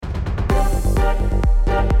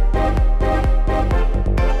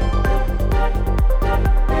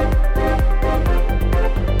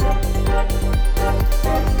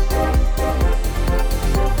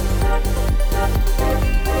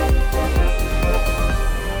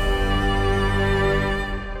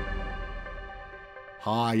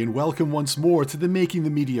Hi, and welcome once more to the Making the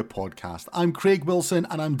Media podcast. I'm Craig Wilson,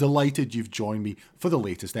 and I'm delighted you've joined me for the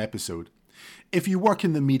latest episode. If you work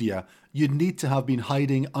in the media, you'd need to have been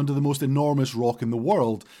hiding under the most enormous rock in the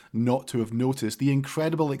world not to have noticed the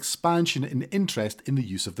incredible expansion in interest in the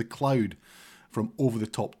use of the cloud. From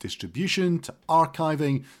over-the-top distribution to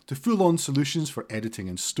archiving to full-on solutions for editing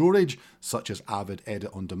and storage, such as Avid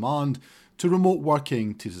Edit on Demand, to remote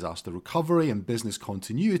working to disaster recovery and business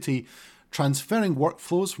continuity, transferring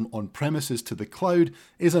workflows from on-premises to the cloud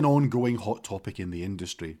is an ongoing hot topic in the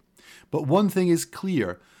industry. But one thing is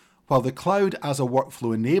clear: while the cloud as a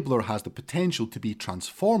workflow enabler has the potential to be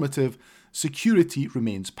transformative, security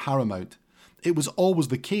remains paramount. It was always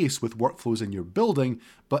the case with workflows in your building,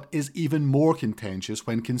 but is even more contentious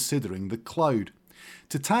when considering the cloud.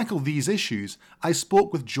 To tackle these issues, I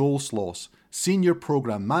spoke with Joel Sloss, Senior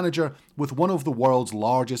Program Manager with one of the world's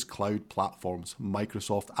largest cloud platforms,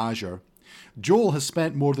 Microsoft Azure. Joel has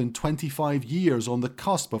spent more than 25 years on the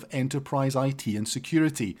cusp of enterprise IT and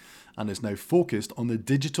security, and is now focused on the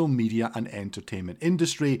digital media and entertainment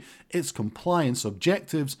industry, its compliance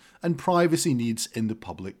objectives, and privacy needs in the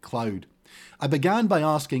public cloud. I began by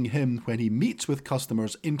asking him, when he meets with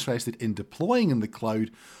customers interested in deploying in the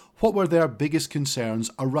cloud, what were their biggest concerns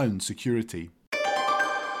around security.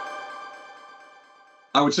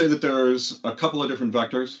 I would say that there's a couple of different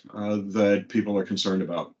vectors that people are concerned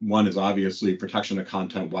about. One is obviously protection of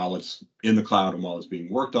content while it's in the cloud and while it's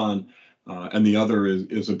being worked on. And the other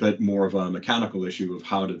is a bit more of a mechanical issue of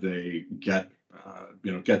how do they get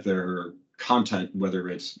their content, whether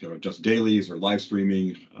it's just dailies or live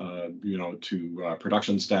streaming, to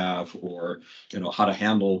production staff, or how to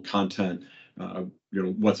handle content,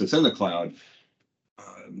 once it's in the cloud.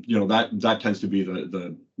 That tends to be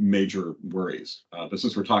the major worries. But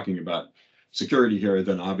since we're talking about security here,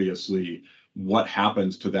 then obviously what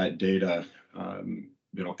happens to that data,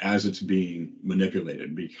 as it's being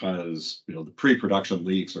manipulated, because the pre-production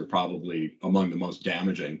leaks are probably among the most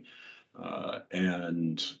damaging,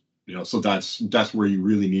 so that's where you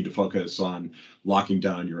really need to focus on locking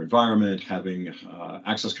down your environment, having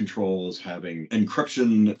access controls, having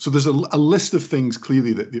encryption. So there's a list of things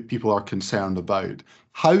clearly that people are concerned about.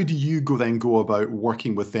 How do you go about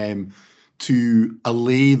working with them to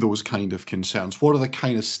allay those kind of concerns? What are the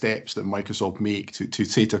kind of steps that Microsoft make to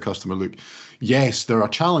say to a customer, look, yes, there are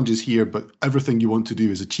challenges here, but everything you want to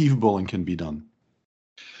do is achievable and can be done?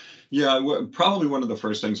 Yeah, probably one of the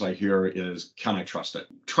first things I hear is, can I trust it?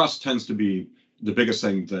 Trust tends to be the biggest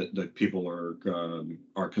thing that people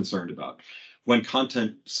are concerned about. When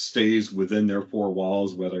content stays within their four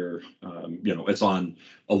walls, whether it's on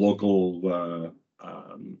a local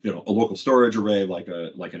storage array like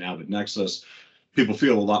an Avid Nexus, people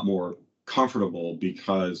feel a lot more comfortable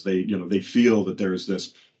because they feel that there's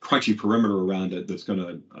this crunchy perimeter around it that's going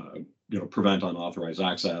to prevent unauthorized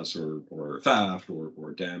access or theft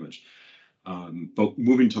or damage. But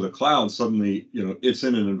moving to the cloud, suddenly, it's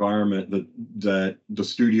in an environment that the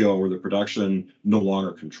studio or the production no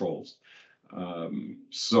longer controls.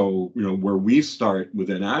 So where we start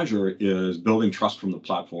within Azure is building trust from the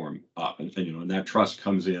platform up, and that trust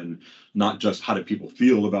comes in not just how do people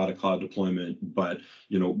feel about a cloud deployment, but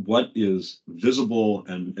what is visible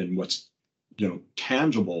and what's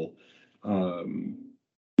tangible,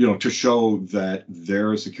 to show that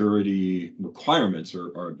their security requirements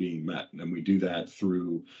are being met. And we do that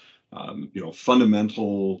through,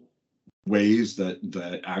 fundamental ways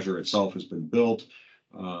that Azure itself has been built,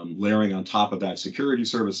 layering on top of that security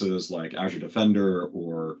services like Azure Defender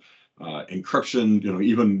or encryption,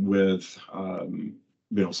 even with,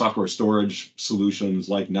 software storage solutions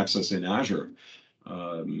like Nexus in Azure,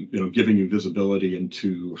 giving you visibility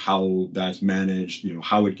into how that's managed,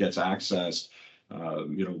 how it gets accessed,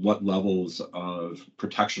 what levels of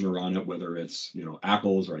protection are on it, whether it's,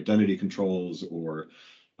 ACLs or identity controls or,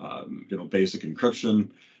 basic encryption.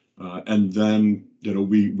 And then,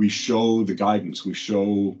 we show the guidance, we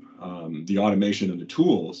show the automation and the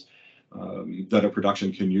tools that a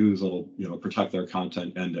production can use that'll, protect their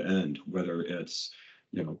content end to end, whether it's,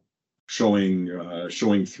 showing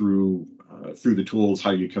through the tools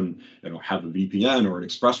how you can have a VPN or an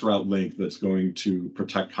express route link that's going to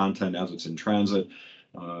protect content as it's in transit,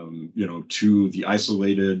 to the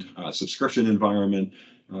isolated subscription environment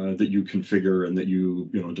that you configure and that you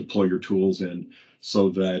deploy your tools in, so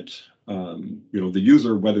that the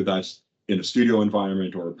user, whether that's in a studio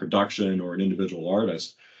environment or a production or an individual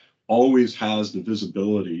artist, always has the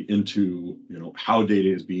visibility into how data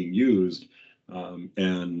is being used,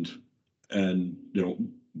 and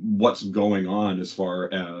what's going on as far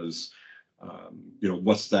as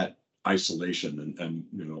what's that isolation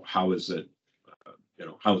and how is it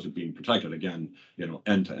how is it being protected again,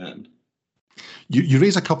 end to end. You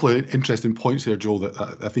raise a couple of interesting points there, Joel, that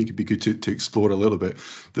I think it'd be good to explore a little bit.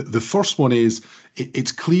 The first one is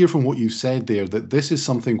it's clear from what you've said there that this is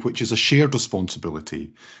something which is a shared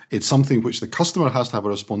responsibility. It's something which the customer has to have a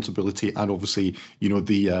responsibility, and obviously,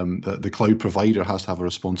 the cloud provider has to have a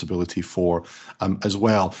responsibility for as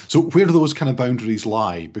well. So where do those kind of boundaries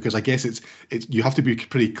lie? Because I guess it's you have to be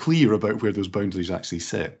pretty clear about where those boundaries actually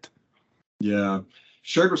sit. Yeah.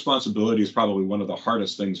 Shared responsibility is probably one of the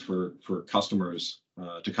hardest things for customers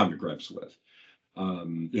to come to grips with.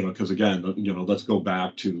 Because again, let's go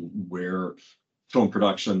back to where film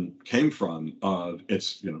production came from.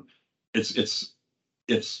 It's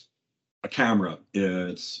a camera,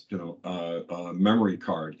 it's a memory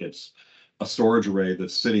card, it's a storage array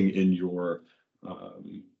that's sitting in your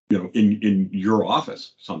in your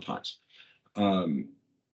office sometimes, and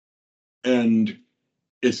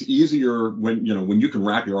it's easier when you can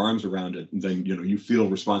wrap your arms around it. Then you feel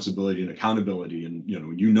responsibility and accountability, and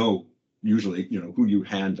usually who you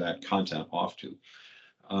hand that content off to.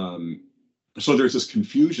 So there's this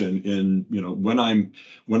confusion in when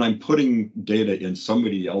I'm putting data in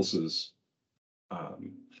somebody else's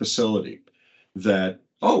facility, that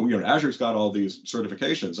Azure's got all these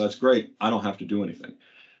certifications, that's great, I don't have to do anything,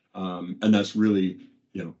 and that's really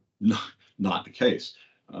not the case.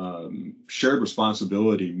 Shared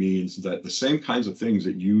responsibility means that the same kinds of things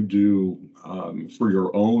that you do for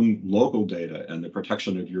your own local data and the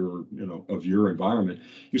protection of your environment,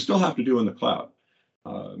 you still have to do in the cloud.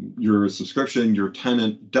 Your subscription, your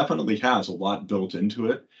tenant definitely has a lot built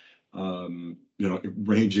into it,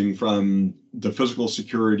 ranging from the physical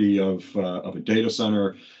security of a data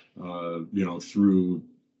center, through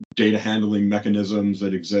data handling mechanisms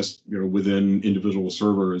that exist within individual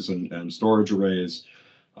servers and storage arrays.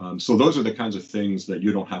 So those are the kinds of things that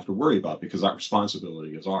you don't have to worry about, because that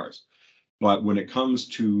responsibility is ours. But when it comes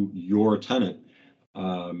to your tenant,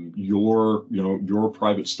 your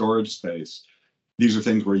private storage space, these are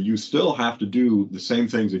things where you still have to do the same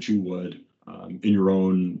things that you would in your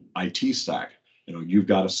own IT stack. You've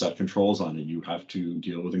got to set controls on it. You have to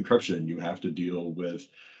deal with encryption. You have to deal with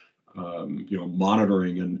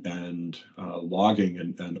monitoring and logging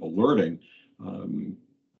and alerting.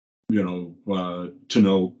 To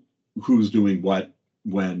know who's doing what,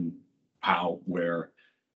 when, how, where.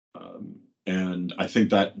 And I think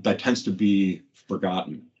that tends to be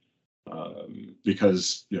forgotten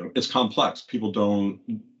because, it's complex. People don't,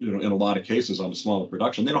 in a lot of cases on a smaller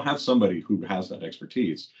production, they don't have somebody who has that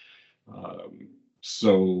expertise.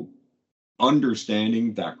 So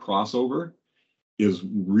understanding that crossover is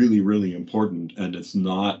really, really important, and it's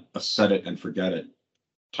not a set it and forget it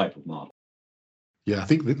type of model. Yeah, I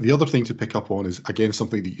think the other thing to pick up on is, again,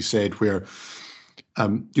 something that you said where,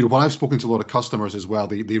 when I've spoken to a lot of customers as well,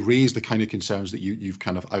 they raise the kind of concerns that you've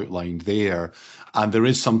kind of outlined there. And there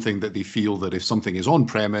is something that they feel that if something is on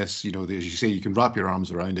premise, as you say, you can wrap your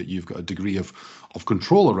arms around it, you've got a degree of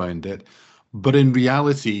control around it. But in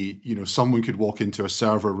reality, someone could walk into a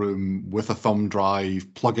server room with a thumb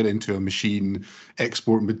drive, plug it into a machine,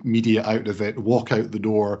 export media out of it, walk out the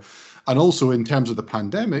door. And also in terms of the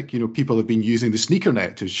pandemic, people have been using the sneaker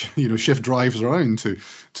net to shift drives around to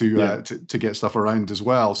get stuff around as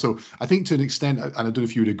well. So I think to an extent, and I don't know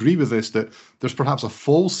if you would agree with this, that there's perhaps a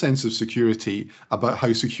false sense of security about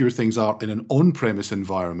how secure things are in an on-premise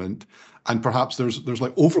environment. And perhaps there's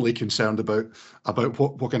like overly concerned about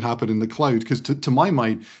what can happen in the cloud. Because to my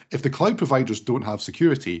mind, if the cloud providers don't have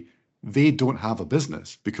security, they don't have a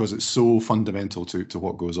business, because it's so fundamental to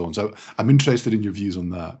what goes on. So I'm interested in your views on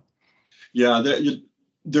that. Yeah,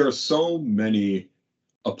 there are so many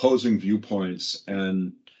opposing viewpoints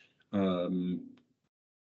and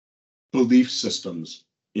belief systems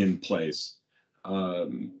in place.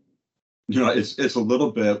 It's a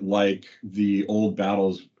little bit like the old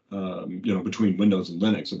battles, between Windows and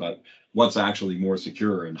Linux about what's actually more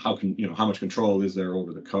secure and how much control is there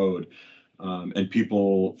over the code, and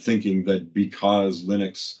people thinking that because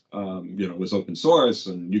Linux, was open source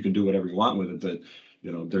and you can do whatever you want with it, that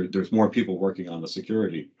there's more people working on the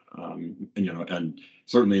security, and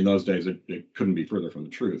certainly in those days it couldn't be further from the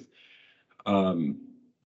truth.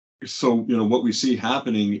 So what we see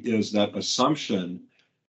happening is that assumption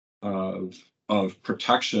of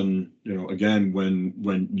protection, again,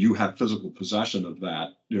 when you have physical possession of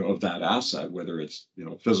that, of that asset, whether it's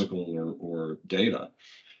physical or data.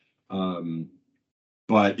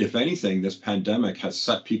 But if anything, this pandemic has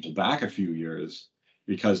set people back a few years,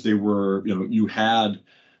 because they were, you had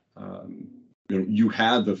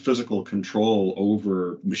the physical control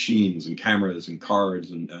over machines and cameras and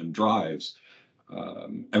cards and drives,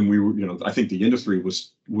 And we were, I think the industry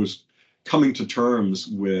was coming to terms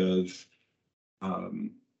with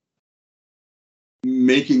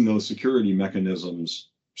making those security mechanisms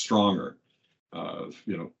stronger.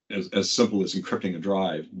 As simple as encrypting a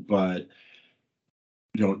drive, but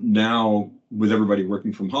now with everybody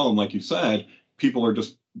working from home, like you said, people are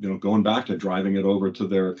just going back to driving it over to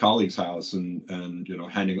their colleague's house and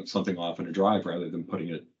handing something off in a drive rather than putting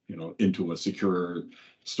it into a secure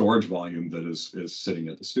storage volume that is sitting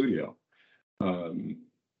at the studio.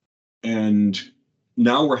 And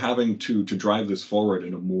now we're having to drive this forward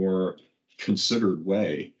in a more considered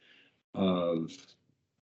way of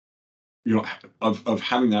of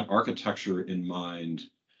having that architecture in mind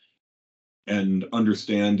and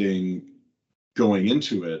understanding going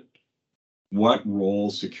into it what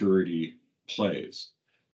role security plays.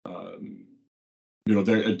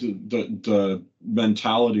 The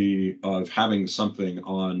mentality of having something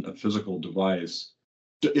on a physical device,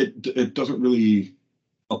 it doesn't really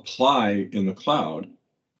apply in the cloud.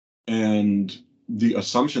 And the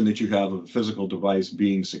assumption that you have of a physical device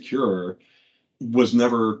being secure was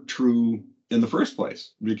never true in the first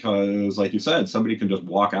place, because like you said, somebody can just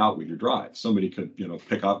walk out with your drive. Somebody could,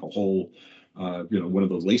 pick up a whole, one of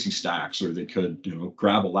those lacy stacks, or they could,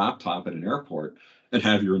 grab a laptop at an airport and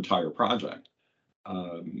have your entire project.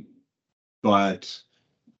 But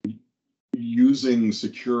using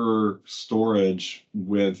secure storage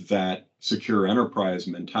with that secure enterprise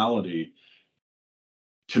mentality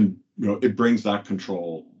can, it brings that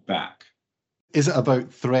control back. Is it about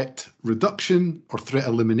threat reduction or threat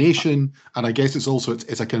elimination? And I guess it's also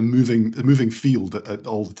it's like a moving field at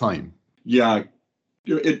all the time. Yeah,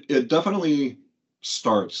 it definitely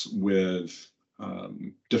starts with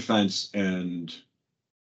defense and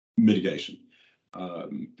mitigation,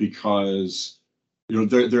 because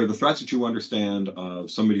they're the threats that you understand of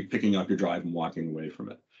somebody picking up your drive and walking away from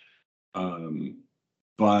it.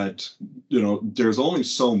 But there's only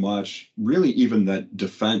so much really even that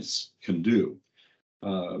defense can do.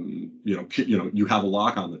 You have a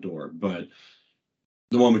lock on the door, but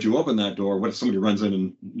the moment you open that door, what if somebody runs in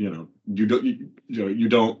and you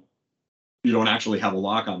don't actually have a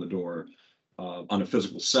lock on the door on a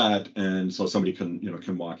physical set, and so somebody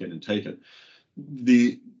can walk in and take it.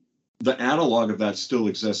 The analog of that still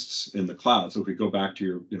exists in the cloud. So if we go back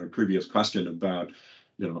to your previous question about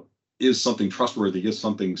is something trustworthy, is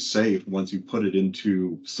something safe once you put it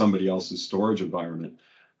into somebody else's storage environment,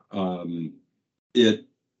 the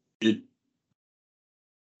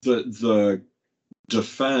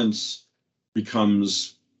defense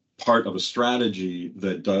becomes part of a strategy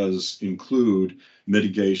that does include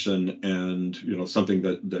mitigation and something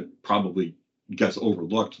that probably gets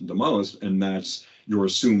overlooked the most, and that's your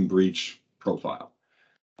assumed breach profile.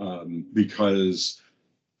 Because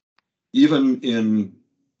even in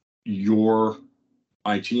your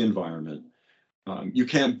IT environment, you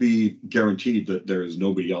can't be guaranteed that there is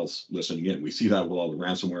nobody else listening in. We see that with all the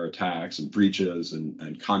ransomware attacks and breaches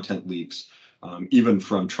and content leaks, even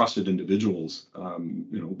from trusted individuals,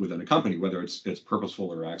 within a company, whether it's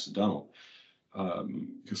purposeful or accidental.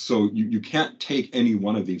 So you can't take any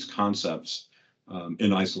one of these concepts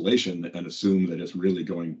in isolation and assume that it's really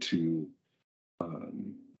going to,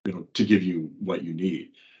 to give you what you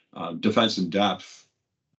need. Defense in depth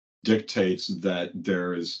dictates that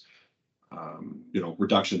there's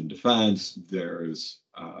reduction in defense, there's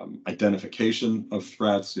identification of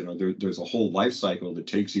threats. There's a whole life cycle that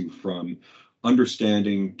takes you from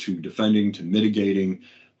understanding to defending to mitigating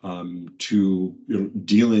to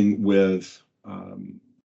dealing with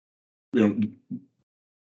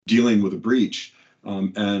dealing with a breach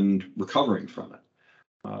and recovering from it.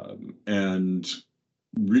 And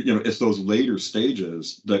it's those later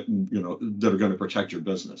stages that that are going to protect your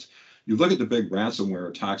business. You look at the big ransomware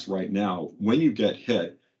attacks right now, when you get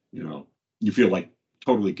hit, you feel like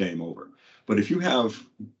totally game over. But if you have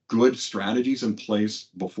good strategies in place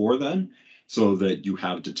before then, so that you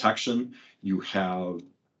have detection, you have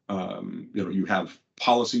you have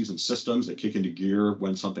policies and systems that kick into gear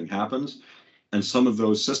when something happens, and some of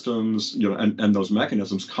those systems, and those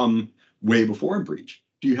mechanisms come way before a breach.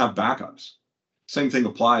 Do you have backups? Same thing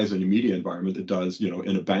applies in a media environment that does,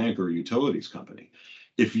 in a bank or a utilities company.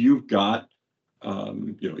 If you've got,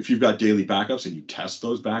 if you've got daily backups and you test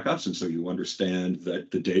those backups, and so you understand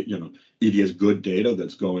that the data, it is good data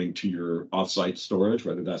that's going to your offsite storage,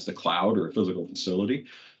 whether that's the cloud or a physical facility,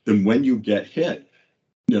 then when you get hit,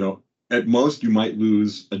 at most you might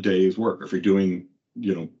lose a day's work. If you're doing,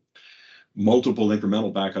 multiple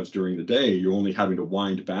incremental backups during the day, you're only having to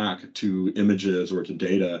wind back to images or to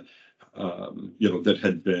data, that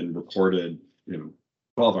had been recorded,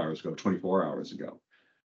 12 hours ago, 24 hours ago.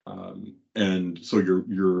 And so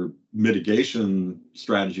your mitigation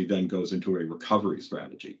strategy then goes into a recovery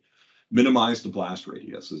strategy. Minimize the blast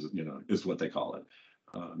radius is what they call it,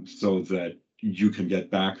 so that you can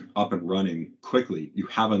get back up and running quickly. You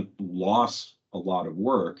haven't lost a lot of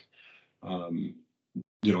work, and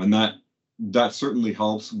that certainly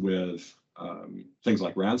helps with things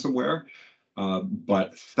like ransomware.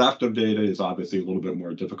 But theft of data is obviously a little bit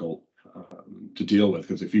more difficult to deal with,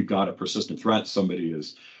 because if you've got a persistent threat, somebody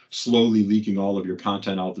is slowly leaking all of your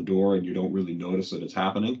content out the door and you don't really notice that it's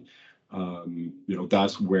happening.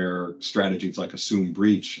 That's where strategies like assume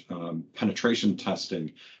breach, penetration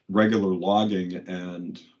testing, regular logging,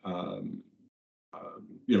 and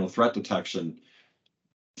threat detection,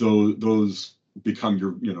 those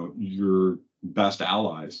become your best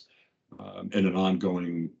allies in an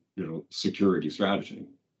ongoing security strategy.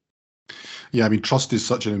 Yeah, I mean, trust is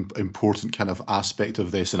such an important kind of aspect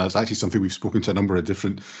of this, and that's actually something we've spoken to a number of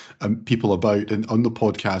different people about on the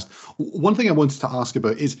podcast. One thing I wanted to ask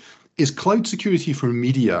about is cloud security for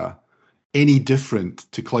media any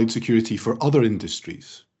different to cloud security for other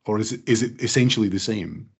industries, or is it essentially the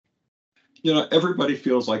same? Everybody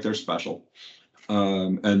feels like they're special,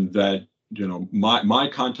 and that my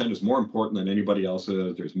content is more important than anybody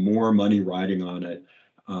else's. There's more money riding on it,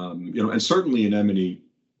 and certainly in M&E,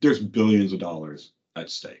 there's billions of dollars at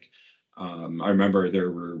stake. I remember there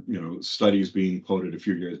were studies being quoted a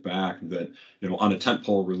few years back that on a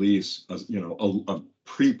tentpole release, a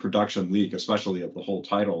pre-production leak, especially of the whole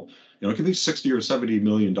title, it can be 60 or 70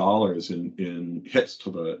 million dollars in hits to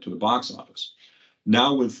the box office.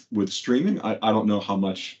 Now with streaming, I don't know how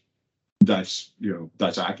much that's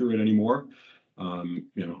accurate anymore. I'm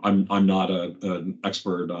not an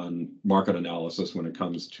expert on market analysis when it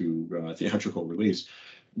comes to theatrical release,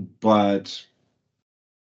 but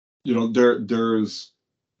there's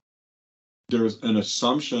an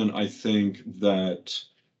assumption, I think, that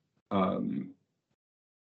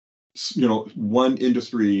one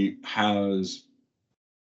industry has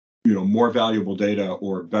more valuable data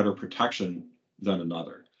or better protection than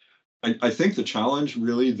another. I think the challenge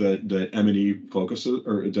really that M&E focuses,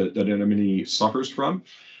 or that M&E suffers from,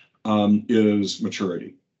 is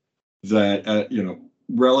maturity. That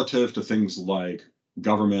relative to things like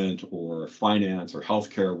government or finance or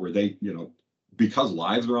healthcare, where they because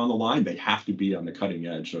lives are on the line, they have to be on the cutting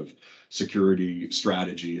edge of security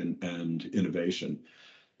strategy and innovation.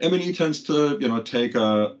 M&E tends to take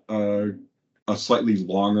a slightly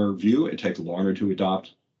longer view. It takes longer to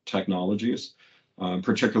adopt technologies,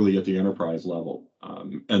 particularly at the enterprise level.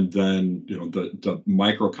 And then the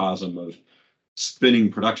microcosm of spinning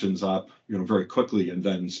productions up very quickly and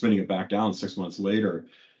then spinning it back down 6 months later,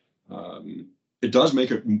 it does make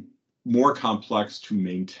it more complex to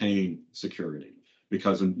maintain security,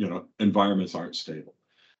 because environments aren't stable.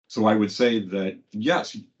 So I would say that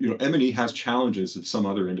yes, M&E has challenges that some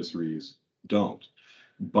other industries don't,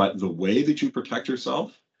 but the way that you protect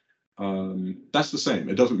yourself, that's the same.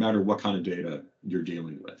 It doesn't matter what kind of data you're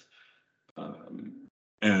dealing with.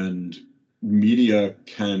 And media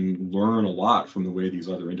can learn a lot from the way these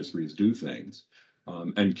other industries do things,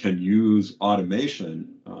 and can use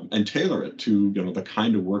automation and tailor it to the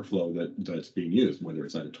kind of workflow that's being used, whether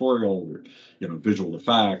it's editorial or visual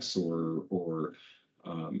effects or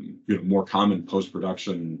more common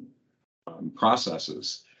post-production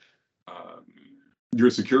processes. Your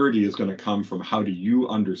security is going to come from how do you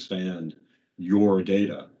understand your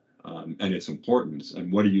data and its importance,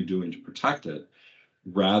 and what are you doing to protect it,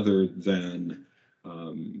 rather than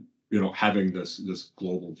having this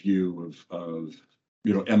global view of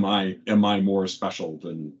am I more special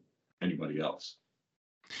than anybody else?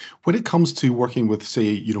 When it comes to working with,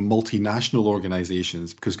 say, multinational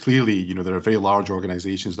organizations, because clearly, there are very large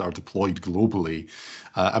organizations that are deployed globally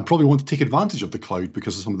and probably want to take advantage of the cloud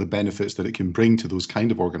because of some of the benefits that it can bring to those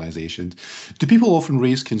kind of organizations. Do people often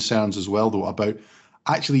raise concerns as well, though, about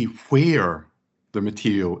actually where the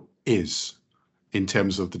material is in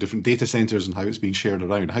terms of the different data centers and how it's being shared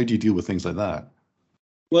around? How do you deal with things like that?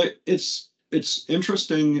 Well, it's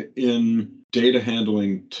interesting in data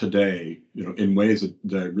handling today, in ways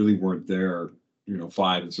that really weren't there,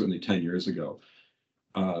 5 and certainly 10 years ago.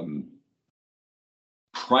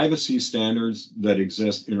 Privacy standards that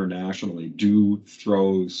exist internationally do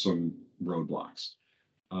throw some roadblocks,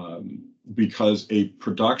 because a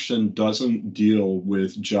production doesn't deal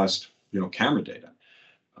with just camera data.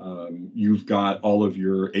 You've got all of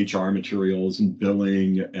your HR materials and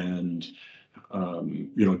billing and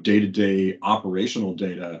day-to-day operational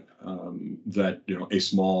data that a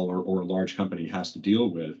small or a large company has to deal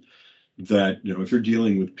with. That if you're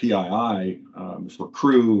dealing with PII, for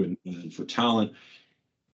crew and for talent,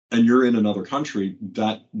 and you're in another country,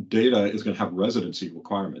 that data is going to have residency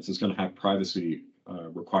requirements. It's going to have privacy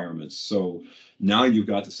requirements. So now you've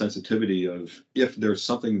got the sensitivity of, if there's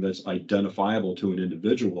something that's identifiable to an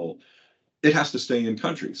individual, it has to stay in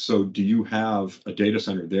country. So do you have a data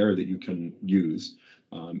center there that you can use?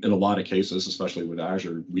 In a lot of cases, especially with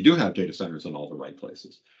Azure, we do have data centers in all the right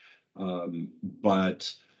places.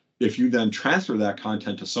 But if you then transfer that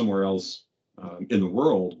content to somewhere else in the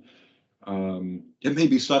world, it may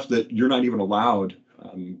be stuff that you're not even allowed,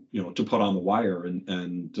 to put on the wire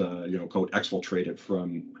and quote, exfiltrate it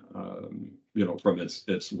from, from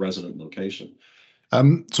its resident location.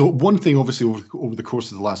 So one thing, obviously, over the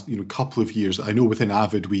course of the last couple of years, I know within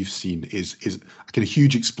Avid we've seen is a kind of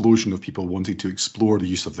huge explosion of people wanting to explore the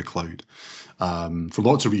use of the cloud, for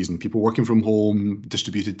lots of reasons. People working from home,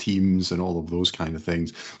 distributed teams, and all of those kind of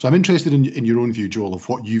things. So I'm interested in your own view, Joel, of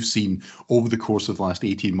what you've seen over the course of the last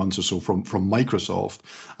 18 months or so from Microsoft,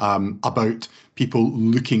 about people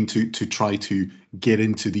looking to try to get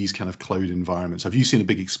into these kind of cloud environments. Have you seen a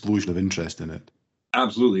big explosion of interest in it?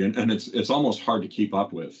 Absolutely, and it's almost hard to keep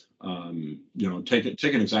up with. Take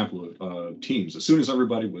an example of Teams. As soon as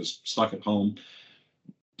everybody was stuck at home,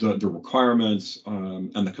 the requirements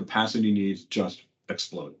and the capacity needs just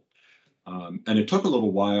exploded. And it took a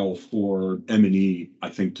little while for M&E, I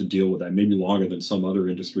think, to deal with that, maybe longer than some other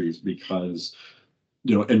industries, because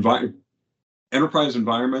enterprise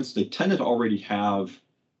environments, they tended to already have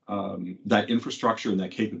that infrastructure and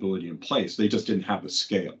that capability in place. They just didn't have the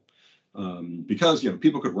scale. Because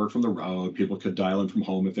people could work from the road, people could dial in from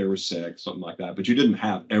home if they were sick, something like that. But you didn't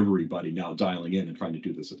have everybody now dialing in and trying to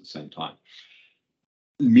do this at the same time.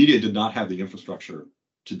 Media did not have the infrastructure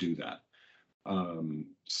to do that.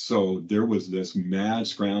 So there was this mad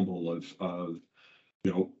scramble of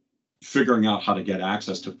figuring out how to get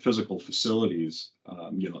access to physical facilities.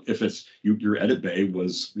 If it's your edit bay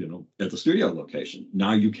was at the studio location,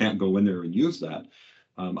 now you can't go in there and use that.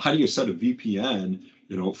 How do you set a VPN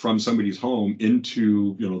from somebody's home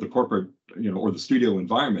into the corporate or the studio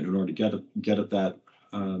environment in order to get at that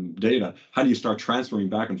data? How do you start transferring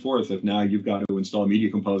back and forth if now you've got to install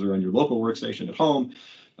Media Composer on your local workstation at home,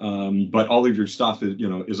 but all of your stuff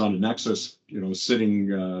is on a Nexus,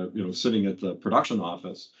 sitting at the production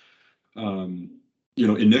office?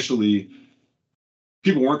 Initially,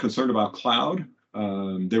 people weren't concerned about cloud.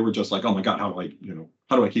 They were just like, oh my God, how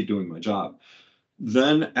do I keep doing my job?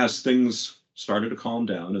 Then as things started to calm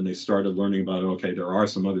down and they started learning about, okay, there are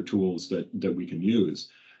some other tools that we can use.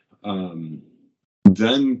 Then,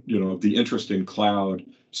 the interest in cloud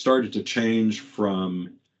started to change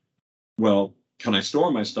from, well, can I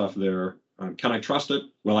store my stuff there? Can I trust it?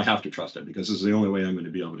 Well, I have to trust it because this is the only way I'm going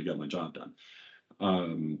to be able to get my job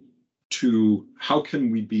done. To how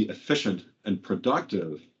can we be efficient and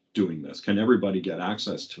productive doing this? Can everybody get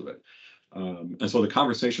access to it? And so the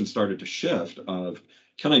conversation started to shift of,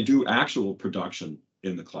 can I do actual production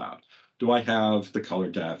in the cloud? Do I have the color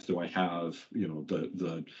depth? Do I have,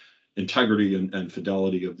 the integrity and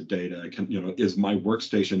fidelity of the data? Is my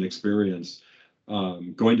workstation experience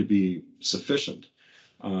going to be sufficient?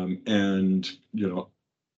 And,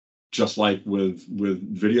 just like with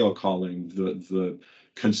video calling, the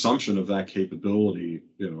consumption of that capability,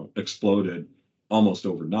 exploded almost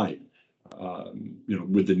overnight.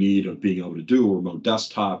 With the need of being able to do a remote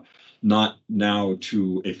desktop, not now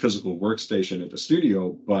to a physical workstation at the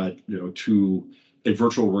studio, but to a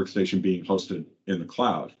virtual workstation being hosted in the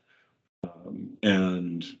cloud.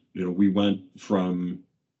 And we went from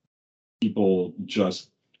people just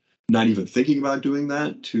not even thinking about doing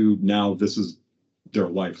that to now this is their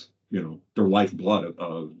life, their lifeblood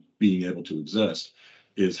of being able to exist,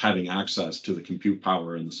 is having access to the compute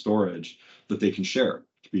power and the storage that they can share.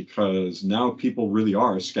 Because now people really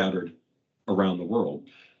are scattered around the world.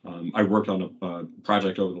 I worked on a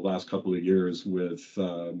project over the last couple of years with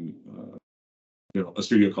a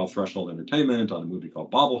studio called Threshold Entertainment on a movie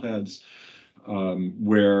called Bobbleheads,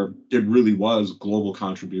 where it really was global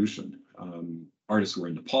contribution. Artists were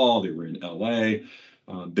in Nepal, they were in LA,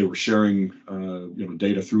 they were sharing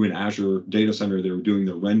data through an Azure data center. They were doing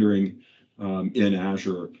their rendering in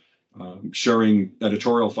Azure. Sharing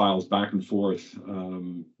editorial files back and forth,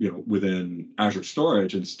 within Azure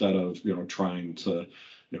storage instead of trying to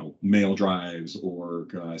mail drives or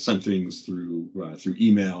send things through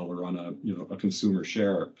email or on a consumer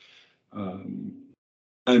share.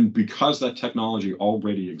 And because that technology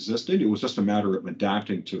already existed, it was just a matter of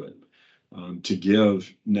adapting to it, to give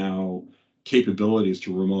now capabilities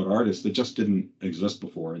to remote artists that just didn't exist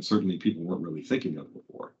before, and certainly people weren't really thinking of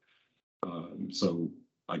before. So.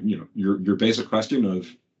 Your basic question of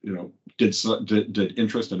did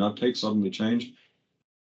interest and uptake suddenly change?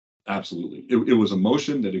 Absolutely. It was a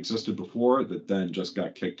motion that existed before that then just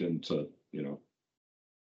got kicked into,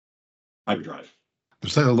 hyperdrive.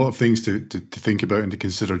 There's a lot of things to think about and to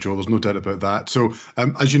consider, Joe. There's no doubt about that. So,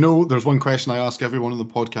 as you know, there's one question I ask everyone on the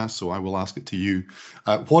podcast, so I will ask it to you.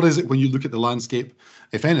 What is it when you look at the landscape,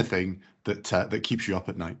 if anything, that keeps you up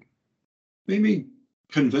at night? Maybe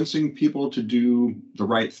convincing people to do the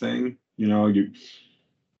right thing. You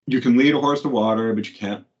can lead a horse to water, but you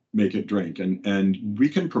can't make it drink. And we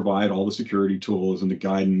can provide all the security tools and the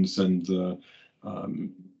guidance and the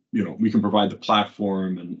we can provide the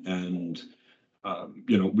platform and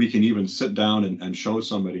we can even sit down and show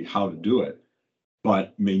somebody how to do it,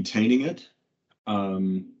 but maintaining it,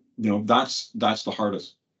 that's the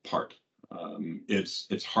hardest part.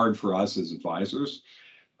 It's hard for us as advisors,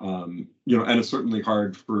 and it's certainly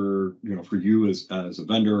hard for you as a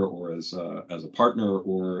vendor or as a partner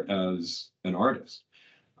or as an artist.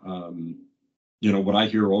 What I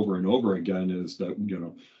hear over and over again is that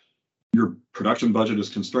your production budget is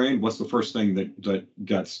constrained. What's the first thing that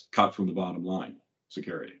gets cut from the bottom line?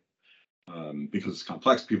 Security. Because it's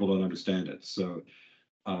complex, people don't understand it. So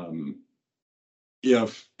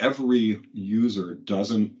if every user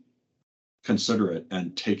doesn't consider it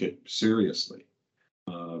and take it seriously,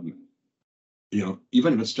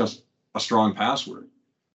 even if it's just a strong password,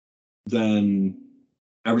 then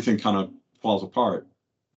everything kind of falls apart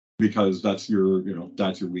because that's your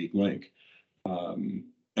weak link.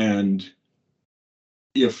 And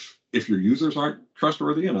if your users aren't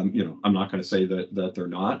trustworthy, and I'm not going to say that they're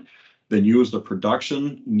not, then you as the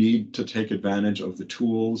production need to take advantage of the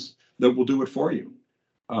tools that will do it for you.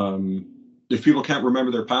 If people can't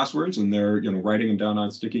remember their passwords and they're writing them down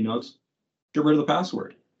on sticky notes, get rid of the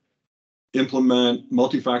password. Implement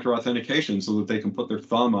multi-factor authentication so that they can put their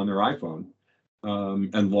thumb on their iPhone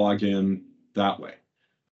and log in that way.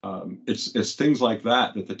 It's things like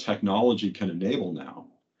that the technology can enable now.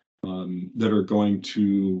 That are going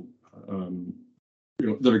to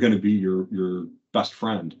be your best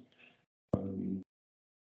friend, in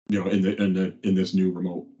this new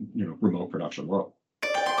remote production world.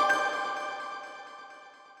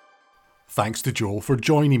 Thanks to Joel for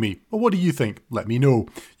joining me. Well, what do you think? Let me know.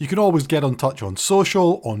 You can always get in touch on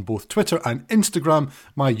social, on both Twitter and Instagram.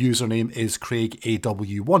 My username is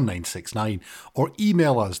CraigAW1969, or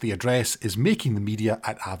email us. The address is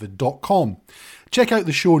makingthemedia@avid.com. Check out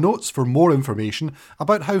the show notes for more information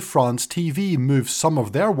about how France TV moves some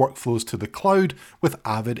of their workflows to the cloud with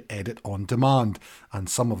Avid Edit on Demand, and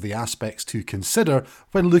some of the aspects to consider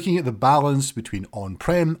when looking at the balance between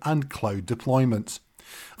on-prem and cloud deployments.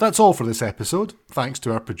 That's all for this episode. Thanks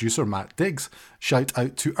to our producer Matt Diggs, shout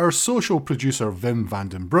out to our social producer Wim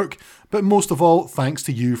Vandenbroek, but most of all, thanks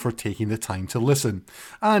to you for taking the time to listen.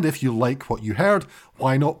 And if you like what you heard,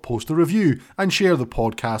 why not post a review and share the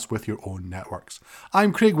podcast with your own networks.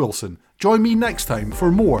 I'm Craig Wilson. Join me next time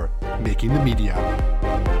for more Making the Media.